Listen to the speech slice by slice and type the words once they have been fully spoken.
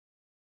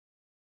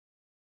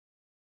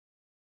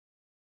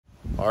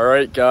All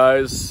right,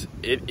 guys,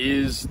 it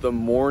is the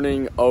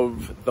morning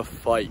of the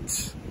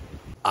fight.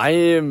 I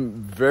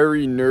am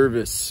very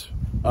nervous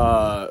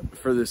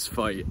for this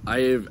fight. I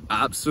have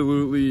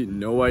absolutely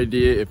no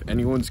idea if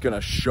anyone's gonna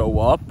show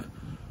up.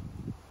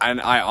 And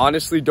I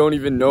honestly don't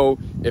even know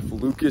if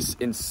Lucas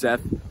and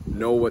Seth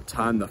know what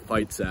time the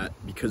fight's at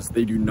because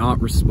they do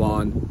not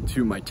respond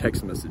to my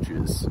text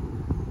messages.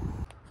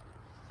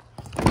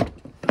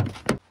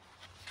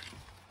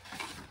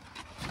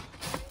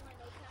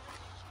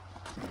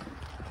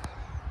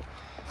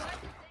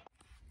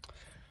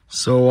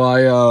 So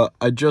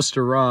I just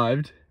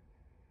arrived.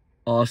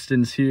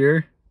 Austin's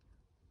here.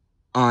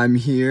 I'm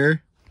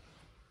here.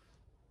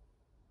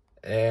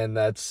 And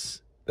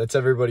that's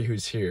everybody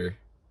who's here.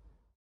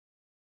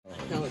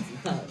 No,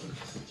 it's not.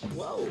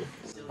 Whoa.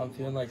 I'm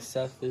feeling like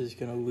Seth is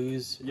gonna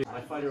lose. My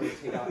fighter will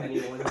take out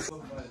anyone.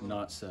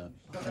 Not Seth.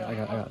 I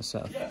got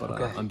Seth, but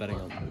Okay. I'm betting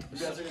on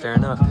Lucas. Fair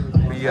enough.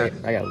 Who you got?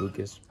 I got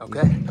Lucas.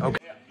 Okay.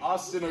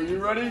 Austin, are you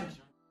ready?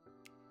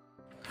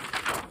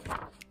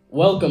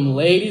 Welcome,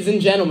 ladies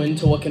and gentlemen,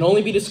 to what can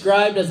only be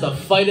described as the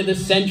fight of the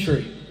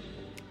century.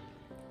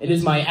 It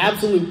is my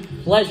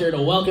absolute pleasure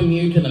to welcome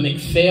you to the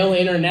McPhail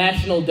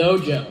International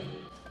Dojo.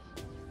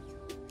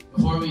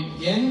 Before we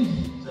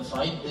begin the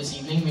fight this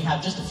evening, we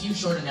have just a few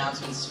short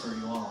announcements for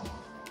you all.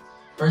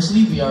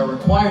 Firstly, we are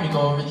required to go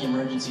over the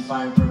emergency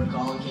fire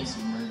protocol in case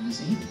of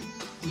emergency.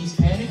 Please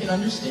panic and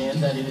understand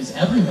that it is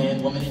every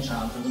man, woman, and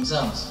child for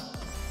themselves.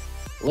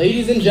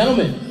 Ladies and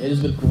gentlemen, it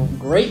is with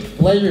great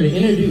pleasure to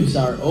introduce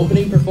our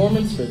opening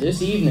performance for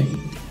this evening.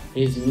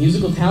 His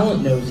musical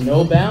talent knows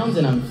no bounds,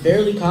 and I'm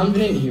fairly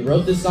confident he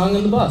wrote this song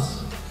on the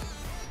bus.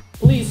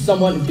 Please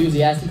somewhat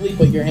enthusiastically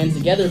put your hands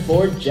together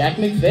for Jack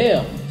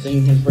McPhail,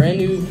 singing his brand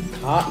new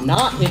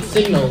not hit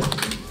single,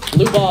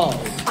 Blue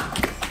Balls.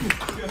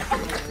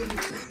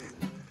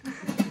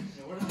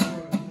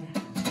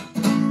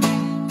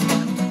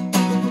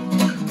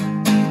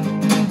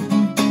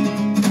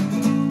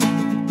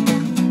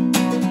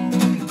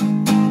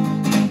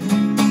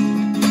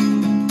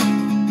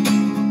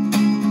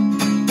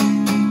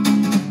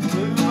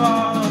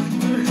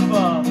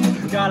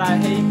 God, I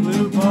hate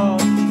blue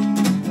balls.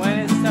 When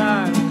it's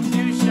time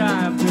to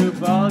shine, blue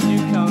balls, you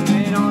come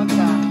in on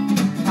time.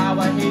 How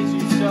I hate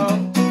you so.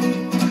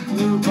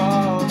 Blue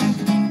balls,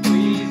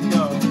 please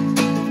go.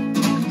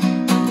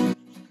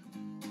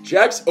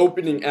 Jack's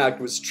opening act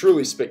was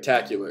truly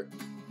spectacular.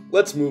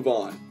 Let's move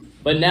on.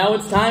 But now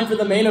it's time for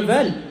the main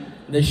event,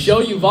 the show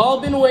you've all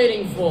been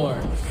waiting for.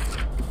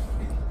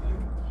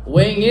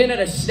 Weighing in at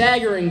a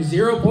staggering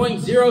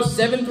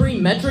 0.073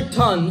 metric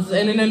tons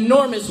and an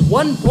enormous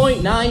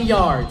 1.9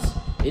 yards,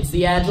 it's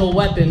the agile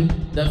weapon,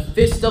 the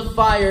fist of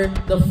fire,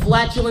 the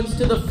flatulence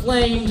to the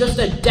flame, just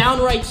a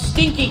downright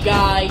stinky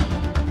guy,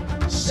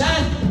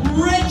 Seth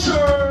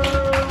Richards!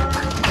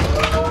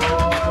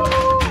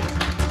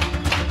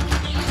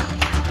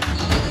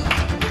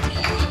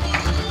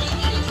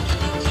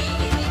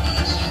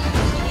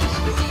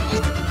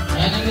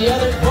 And in the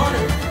other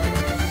corner,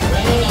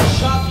 weighing a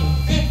shocking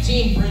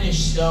 15 British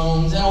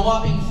stones and a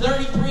whopping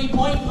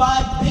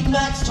 33.5 Big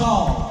Macs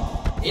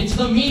tall, it's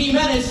the meaty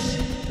menace,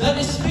 the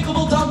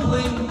despicable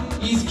dumpling.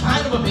 He's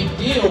kind of a big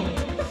deal.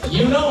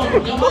 You know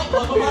him, you might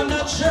love him, I'm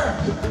not sure.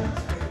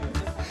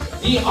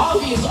 The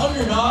obvious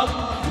underdog,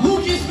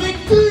 Lucas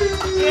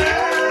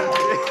McPhail!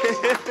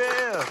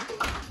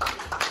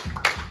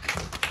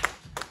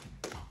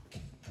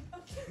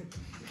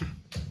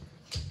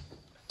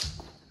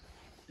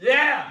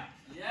 Yeah!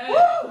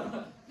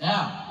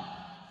 Now,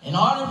 in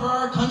honor for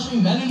our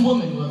countrymen and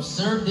women who have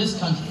served this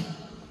country,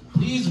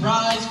 please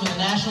rise for the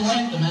national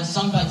anthem as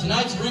sung by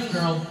tonight's ring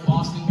girl,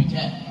 Boston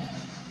Piquet.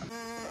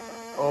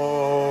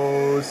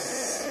 Oh,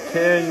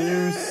 can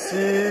you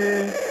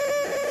see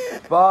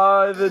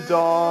by the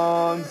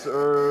dawn's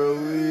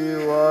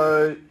early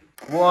light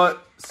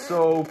what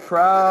so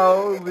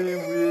proudly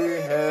we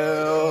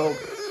hailed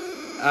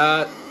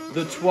at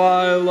the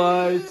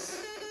twilight's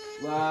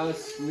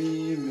last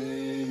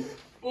gleaming?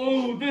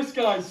 Oh, this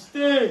guy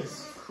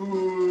stinks!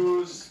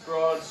 Whose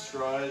broad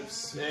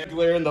stripes and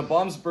glare and the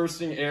bombs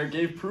bursting air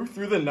gave proof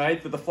through the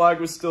night that the flag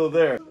was still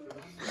there.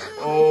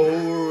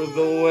 Over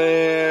the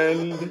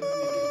land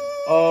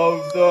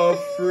of the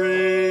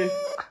free.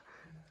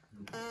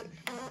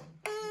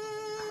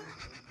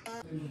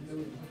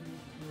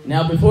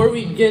 Now, before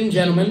we begin,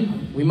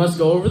 gentlemen, we must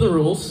go over the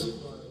rules.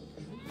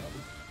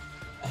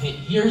 A hit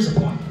here is a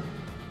point.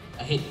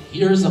 A hit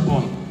here is a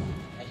point.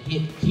 A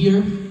hit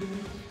here,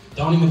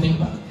 don't even think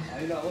about it.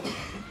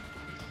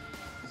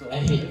 A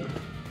hit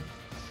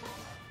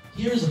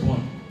here's a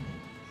point.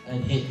 A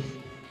hit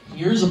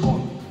here's a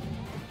point.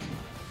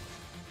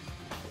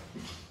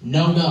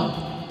 No go.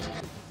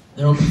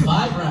 There will be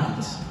 5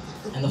 rounds,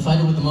 and the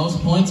fighter with the most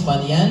points by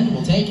the end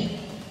will take it.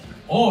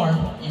 Or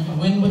you can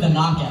win with a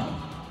knockout.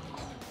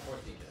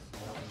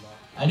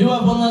 I do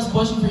have one last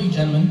question for you,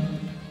 gentlemen.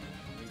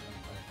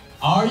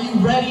 Are you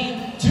ready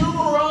to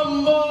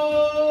rumble?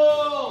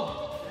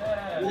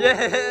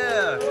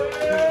 Yeah!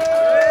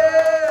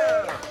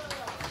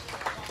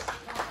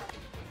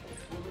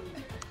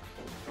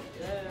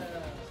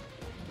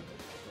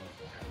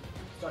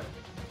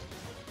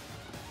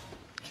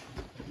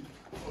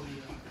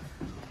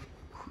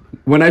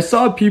 When I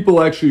saw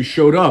people actually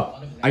showed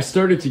up, I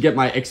started to get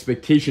my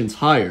expectations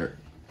higher,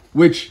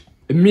 which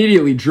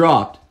immediately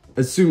dropped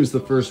as soon as the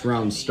first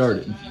round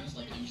started.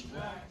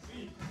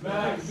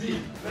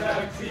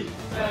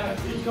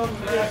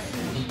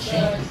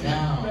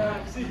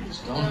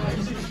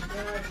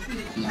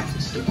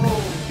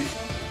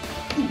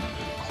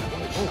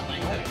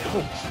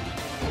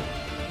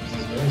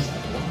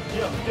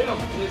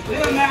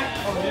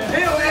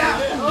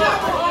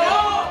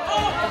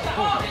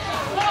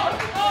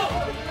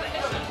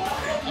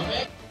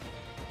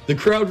 The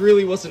crowd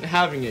really wasn't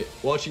having it,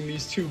 watching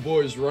these two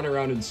boys run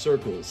around in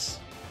circles.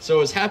 So I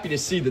was happy to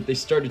see that they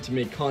started to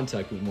make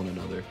contact with one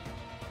another.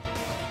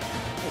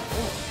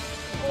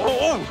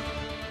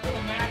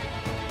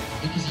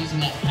 Lucas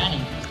using that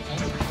padding.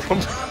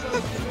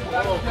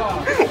 Where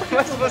am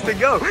I supposed to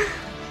go?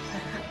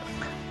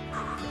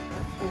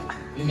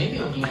 We may be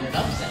looking at an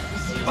upset.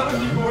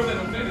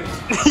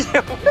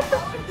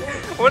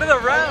 What are the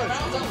rounds?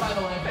 Rounds up, by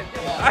the way.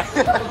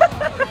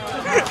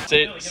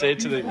 Say it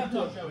to the...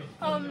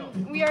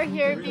 We are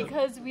here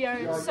because we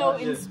are so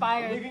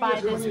inspired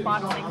by this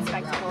boxing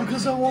spectacle.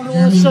 Because I want to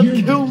watch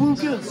Seth kill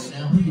Lucas.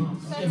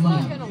 That's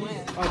not gonna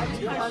win. I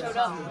showed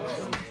up.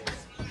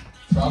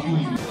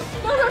 Probably.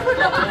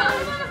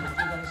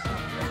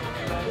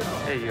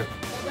 Hey, you.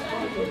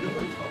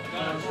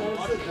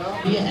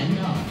 Yeah, and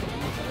no.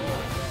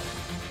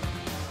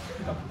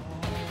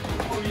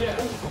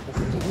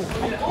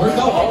 We're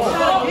going.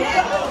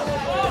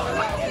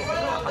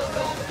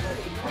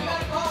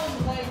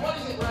 What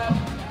is it, ref?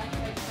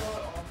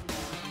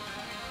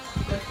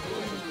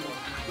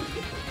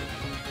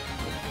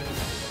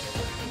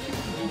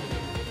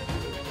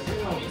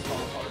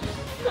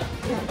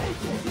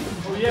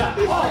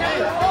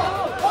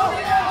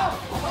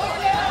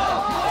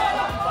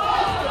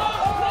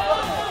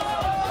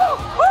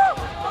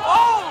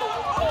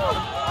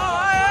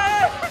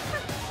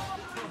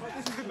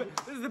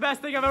 This is the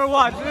best thing I've ever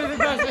watched. This is the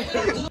best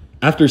thing.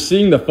 After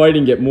seeing the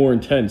fighting get more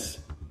intense,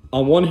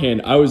 on one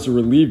hand, I was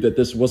relieved that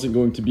this wasn't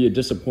going to be a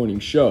disappointing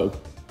show,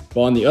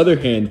 but on the other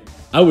hand,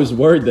 I was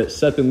worried that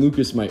Seth and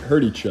Lucas might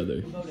hurt each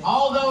other.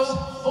 All those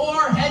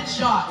 4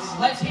 headshots.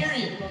 Let's hear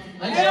you.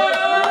 Let's hear you.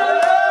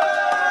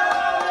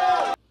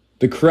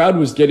 The crowd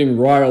was getting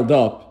riled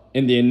up,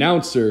 and the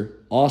announcer,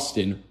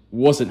 Austin,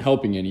 wasn't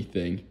helping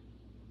anything.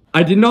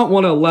 I did not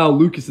want to allow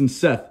Lucas and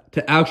Seth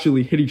to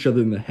actually hit each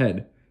other in the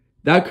head.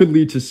 That could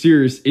lead to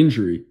serious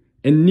injury,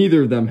 and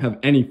neither of them have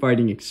any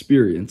fighting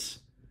experience.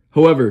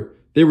 However,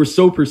 they were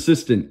so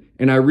persistent,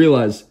 and I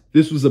realized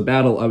this was a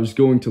battle I was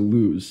going to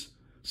lose.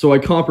 So I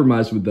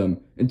compromised with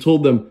them and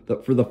told them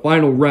that for the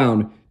final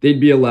round, they'd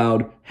be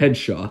allowed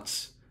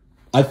headshots.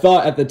 I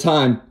thought at the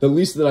time, the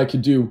least that I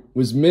could do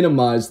was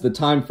minimize the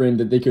time frame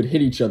that they could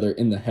hit each other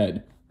in the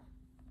head.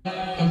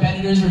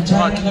 Competitors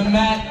return to the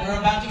mat. We're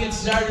about to get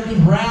started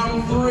with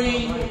round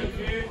 3.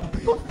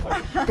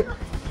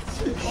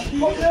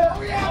 On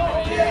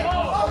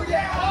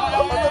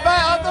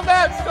the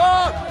mat,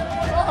 stop!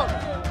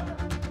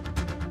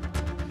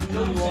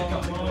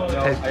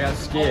 I got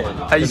scared.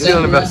 How you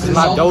feeling about this?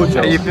 My dojo.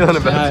 How you feeling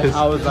about this?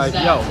 I was like,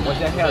 yo, what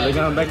the hell? They're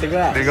gonna break the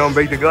glass. They're gonna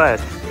break the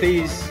glass.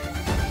 Please.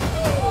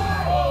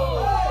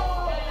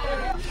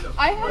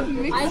 I have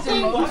mixed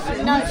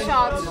emotions. Nut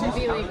shots should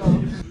be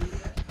legal.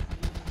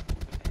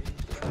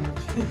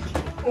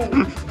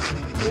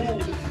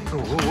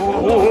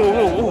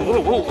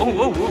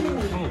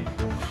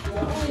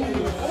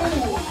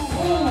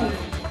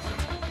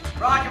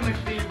 Rock him,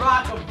 McPhee,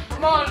 rock him.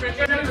 Come on,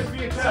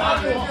 McPhee.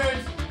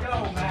 Go,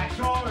 Max.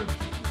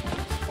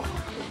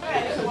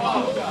 Hey, whoa.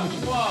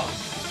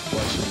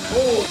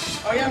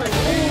 Oh, yeah,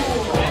 McPhee.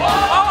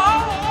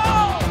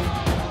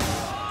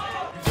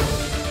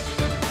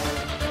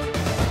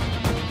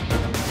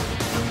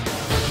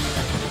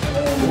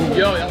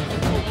 Yo.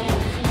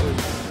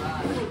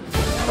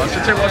 Watch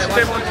the table.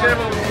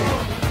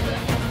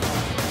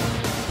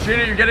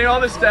 Gina, you getting all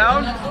this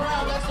down?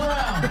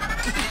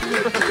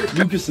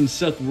 Lucas and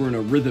Seth were in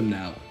a rhythm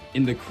now,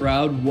 and the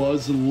crowd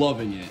was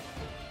loving it.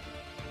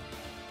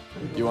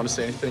 You want to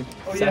say anything?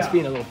 Oh, Seth's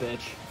being a little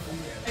bitch.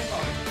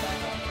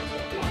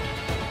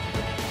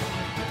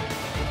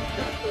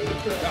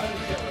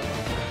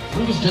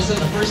 Lucas just in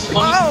the first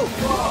 20.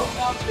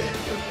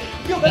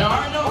 There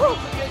are no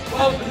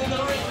within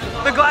the ring.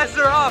 The glasses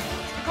are off.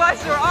 The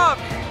glasses are off.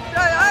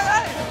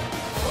 Hey.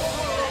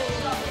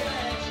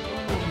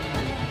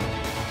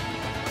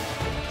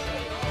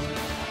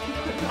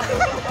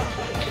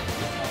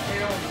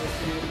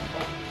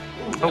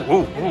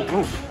 Oh.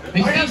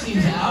 McPhee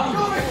seems out.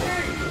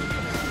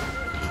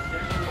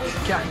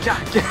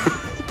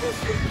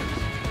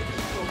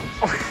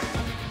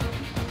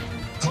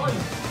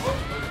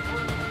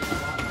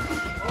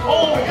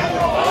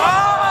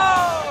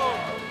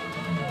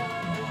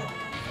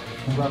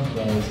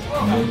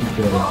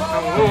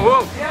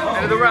 Whoa.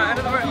 End of the round.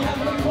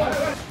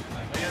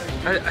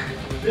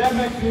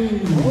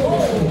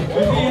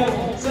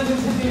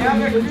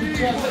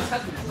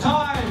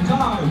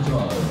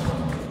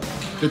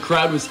 The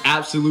crowd was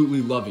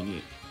absolutely loving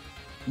it.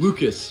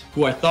 Lucas,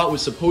 who I thought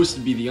was supposed to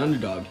be the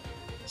underdog,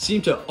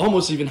 seemed to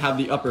almost even have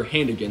the upper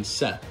hand against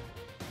Seth,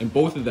 and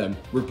both of them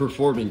were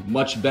performing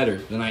much better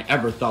than I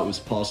ever thought was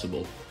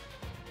possible.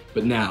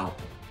 But now,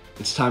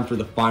 it's time for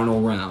the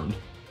final round,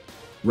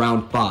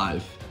 round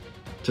 5,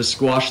 to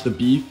squash the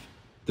beef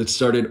that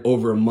started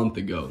over a month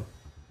ago.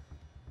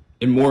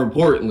 And more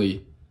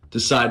importantly,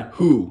 decide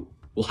who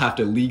will have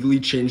to legally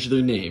change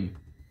their name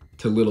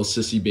to Little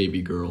Sissy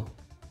Baby Girl.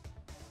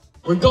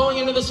 We're going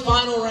into this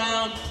final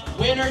round.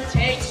 Winner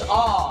takes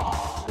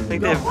all. I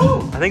think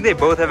they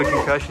both have a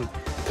concussion.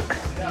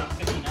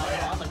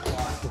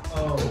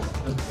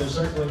 They're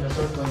circling, they're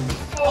circling.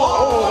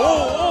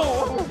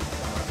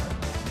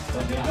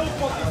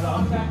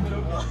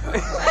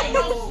 Hey,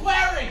 no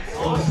swearing!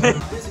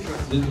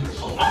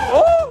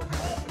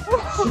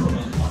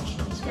 Superman punch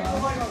from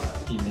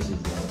Scott. He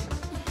misses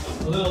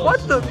though. What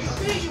the?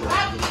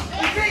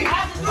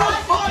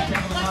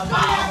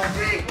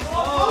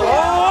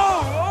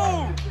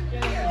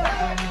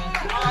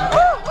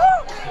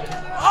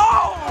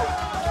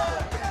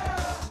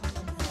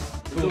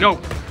 Go!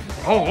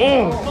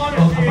 Oh,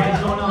 the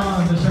fight's going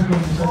on. They're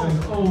circling, they're circling.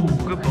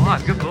 Oh. Good block,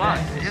 good block.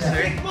 Yes,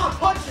 sir. Come on,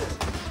 punch it!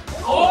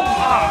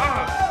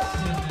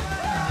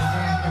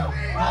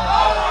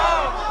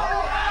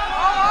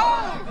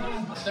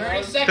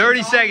 30 seconds.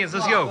 30 seconds,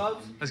 let's go.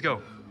 Let's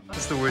go.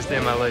 That's the worst day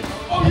of my life.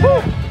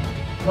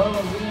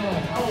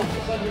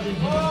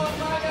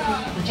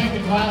 Protect the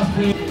glass,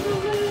 please.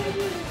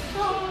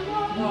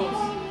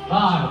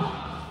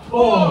 5,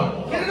 4,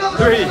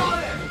 3.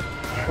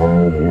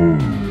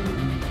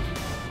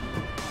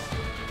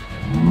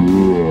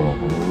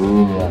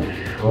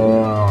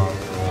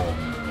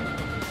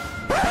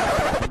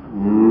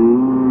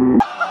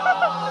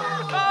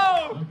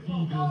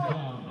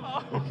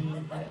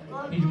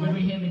 He's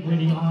gritty hitting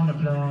gritty on the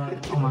floor.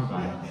 Oh my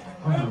god.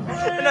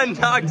 And I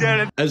knocked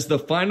down. As the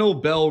final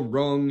bell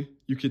rung,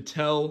 you could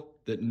tell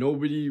that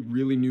nobody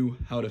really knew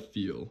how to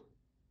feel.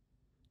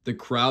 The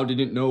crowd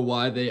didn't know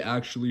why they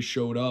actually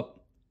showed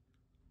up.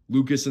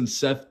 Lucas and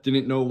Seth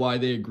didn't know why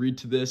they agreed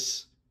to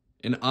this.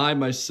 And I,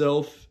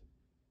 myself,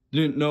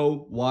 didn't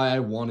know why I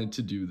wanted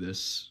to do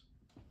this.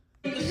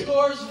 The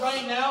scores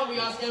right now, we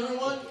ask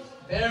everyone,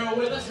 bear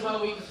with us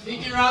while we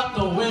figure out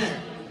the winner.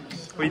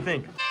 What do you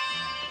think?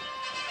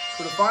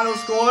 For the final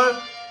score,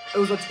 it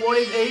was a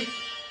 28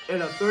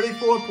 and a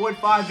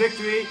 34.5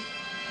 victory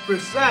for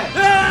Seth.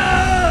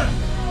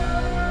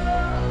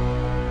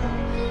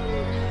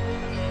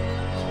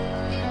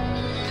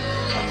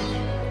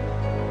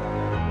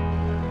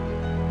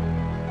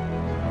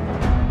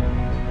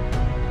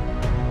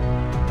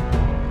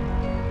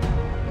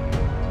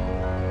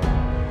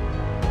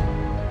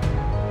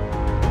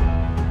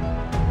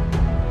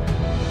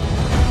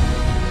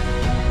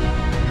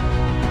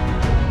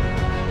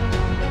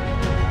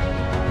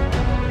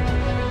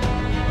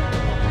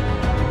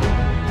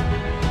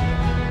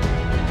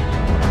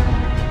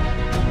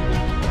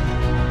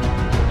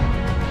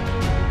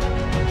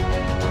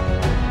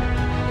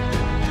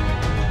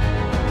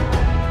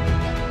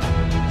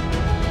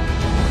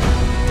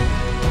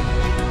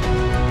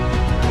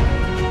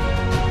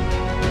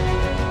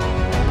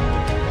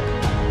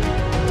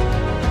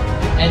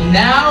 And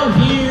now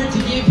here to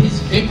give his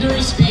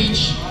victory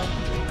speech,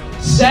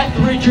 Seth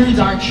Richards,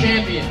 our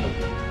champion.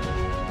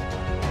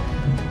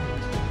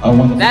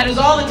 That is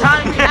all the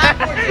time we have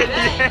for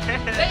today.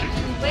 Thank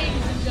you,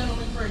 ladies and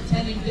gentlemen, for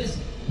attending this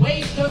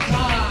waste of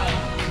time.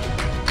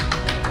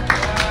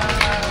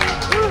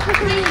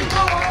 Please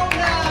go home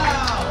now.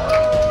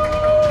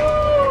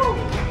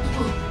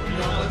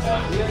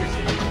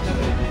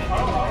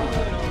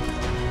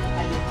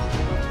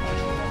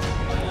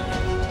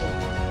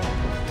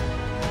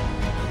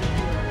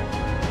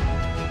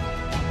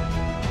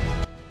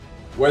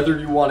 Whether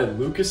you wanted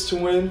Lucas to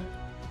win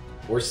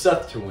or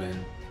Seth to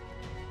win,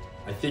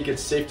 I think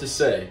it's safe to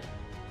say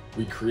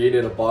we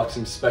created a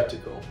boxing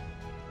spectacle.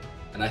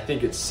 And I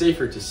think it's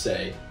safer to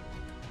say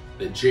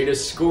that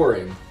Jada's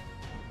scoring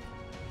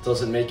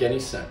doesn't make any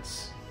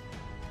sense.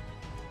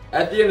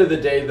 At the end of the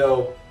day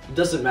though, it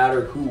doesn't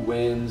matter who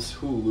wins,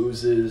 who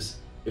loses,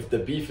 if the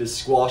beef is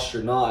squashed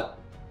or not.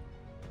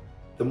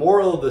 The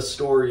moral of the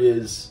story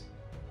is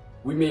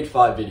we made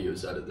 5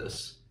 videos out of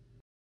this.